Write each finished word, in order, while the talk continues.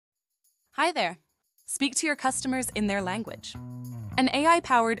Hi there. Speak to your customers in their language. An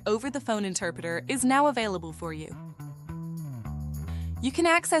AI-powered over-the-phone interpreter is now available for you. You can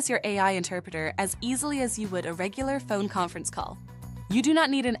access your AI interpreter as easily as you would a regular phone conference call. You do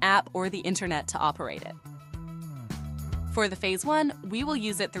not need an app or the internet to operate it. For the Phase 1, we will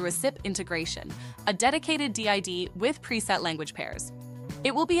use it through a SIP integration, a dedicated DID with preset language pairs.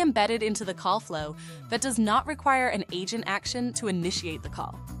 It will be embedded into the call flow that does not require an agent action to initiate the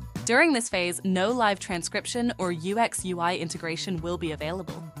call. During this phase, no live transcription or UX/UI integration will be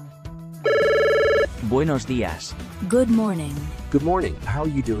available. Buenos días. Good morning. Good morning. How are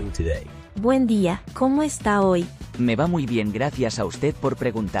you doing today? Buen día. ¿Cómo está hoy? Me va muy bien, gracias a usted por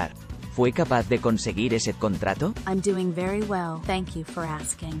preguntar. ¿Fue capaz de conseguir ese contrato? I'm doing very well. Thank you for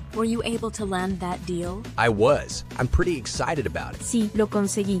asking. Were you able to land that deal? I was. I'm pretty excited about it. Sí, lo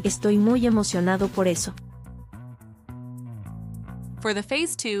conseguí. Estoy muy emocionado por eso. For the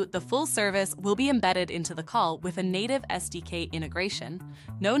Phase 2, the full service will be embedded into the call with a native SDK integration.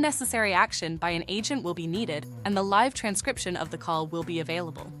 No necessary action by an agent will be needed, and the live transcription of the call will be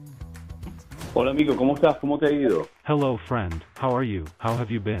available. Hola amigo, ¿cómo estás? ¿Cómo te ha ido? Hello friend, how are you? How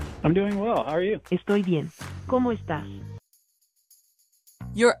have you been? I'm doing well. How are you? Estoy bien. ¿Cómo estás?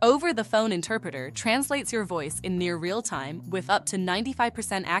 Your over-the-phone interpreter translates your voice in near real time with up to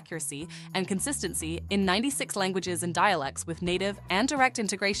 95% accuracy and consistency in 96 languages and dialects with native and direct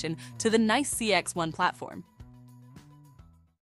integration to the NICE CXone platform.